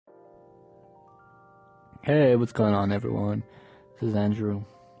Hey, what's going on, everyone? This is Andrew,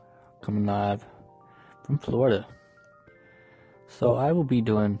 coming live from Florida. So, I will be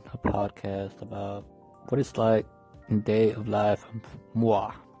doing a podcast about what it's like in day of life of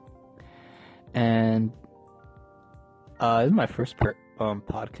moi. And this is my first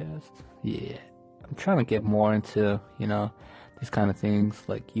podcast. Yeah, I'm trying to get more into, these kind of things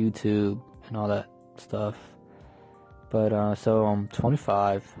like YouTube and all that stuff. But, so I'm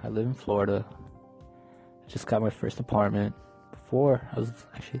 25, I live in Florida. Just got my first apartment. Before I was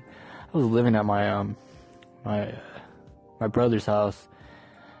living at my brother's house.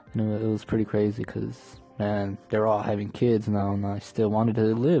 It was pretty crazy because, man, they're all having kids now, and I still wanted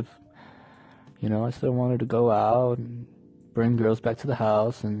to live. I still wanted to go out and bring girls back to the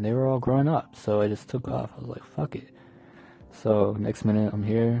house, and they were all growing up. So I just took off. I was like, fuck it. So next minute I'm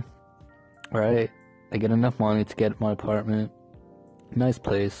here. Right, I get enough money to get my apartment. Nice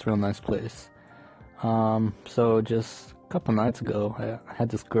place, real nice place. So just a couple nights ago, I had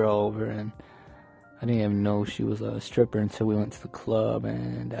this girl over, and I didn't even know she was a stripper until we went to the club,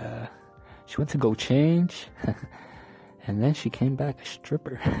 and she went to go change, and then she came back a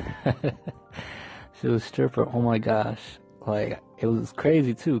stripper. She was a stripper. Oh my gosh, like, it was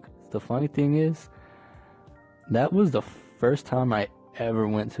crazy too. The funny thing is, that was the first time I ever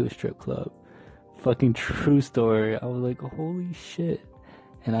went to a strip club. Fucking true story. I was like, holy shit.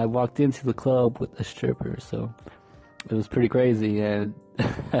 And I walked into the club with a stripper, so it was pretty crazy, and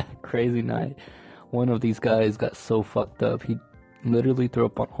crazy night. One of these guys got so fucked up, he literally threw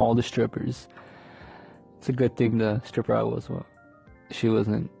up on all the strippers. It's a good thing the stripper I was with, she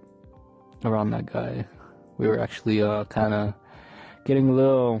wasn't around that guy. We were actually kind of getting a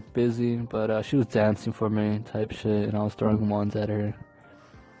little busy, but she was dancing for me type shit, and I was throwing ones at her.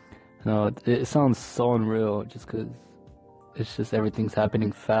 It sounds so unreal just because it's just everything's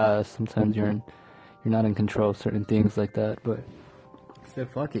happening fast. Sometimes you're not in control of certain things like that, but I said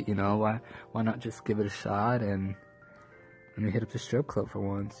fuck it, why not just give it a shot and let me hit up the strip club for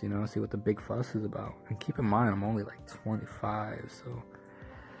once, see what the big fuss is about. And keep in mind, I'm only like 25, so.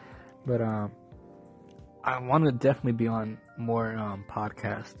 But I want to definitely be on more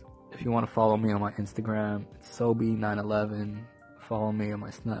podcasts. If you want to follow me on my Instagram, it's Sobe911. Follow me on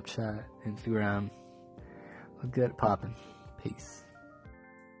my Snapchat, Instagram. Let's get it poppin'. Peace.